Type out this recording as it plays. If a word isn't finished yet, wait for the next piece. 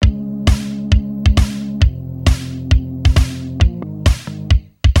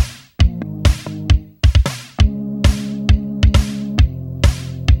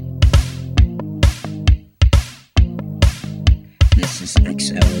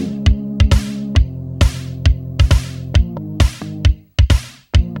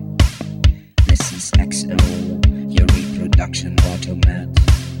This is XO, your reproduction automat.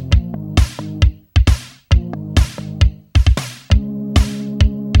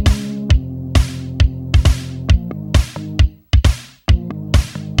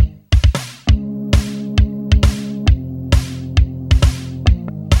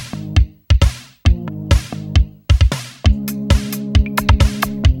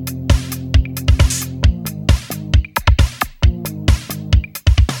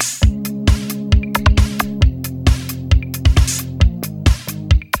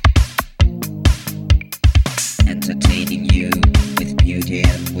 Entertaining you with beauty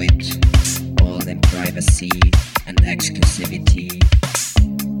and wit, all in privacy and exclusivity.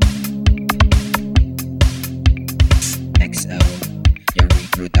 XO, your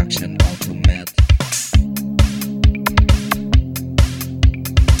reproduction automat.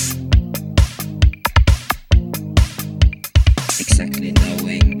 Exactly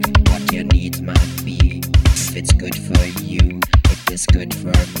knowing what your needs might be. If it's good for you, it is good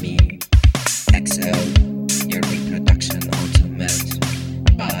for me. XO, your reproduction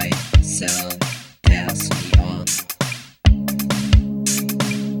automat. Buy, sell, pass me on.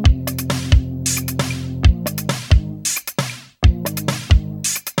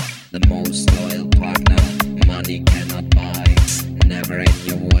 The most loyal partner money cannot buy. Never in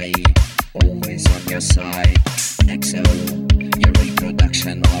your way, always on your side. XO, your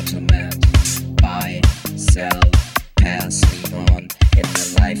reproduction automat. Buy, sell, pass me on in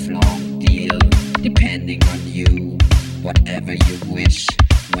a lifelong deal. Depending on you, whatever you wish,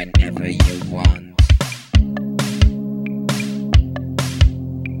 whenever you want.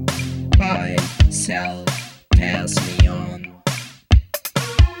 Buy, sell, pass me on.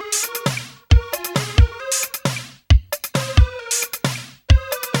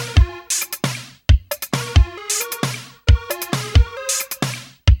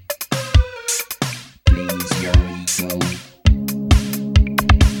 Please your ego.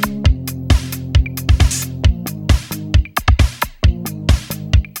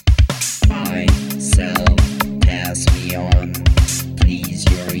 Sell, pass me on, please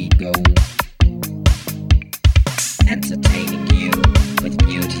your ego. Entertaining you with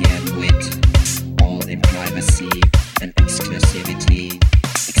beauty and wit, all in privacy and exclusivity.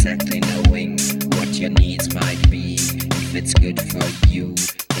 Exactly knowing what your needs might be. If it's good for you,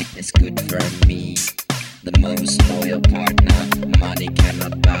 it is good for me. The most loyal partner money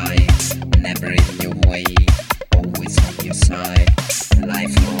cannot buy. Never in your way, always on your side.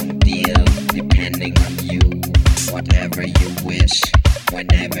 Lifelong deal, depending on you. Whatever you wish,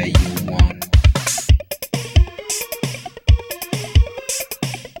 whenever you want.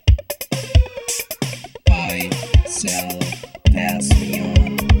 Buy, sell, pass me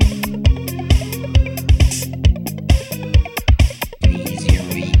on. Please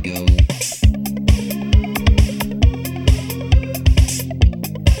your ego.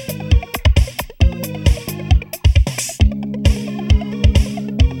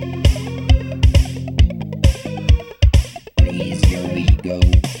 Please your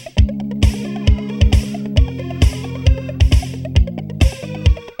ego.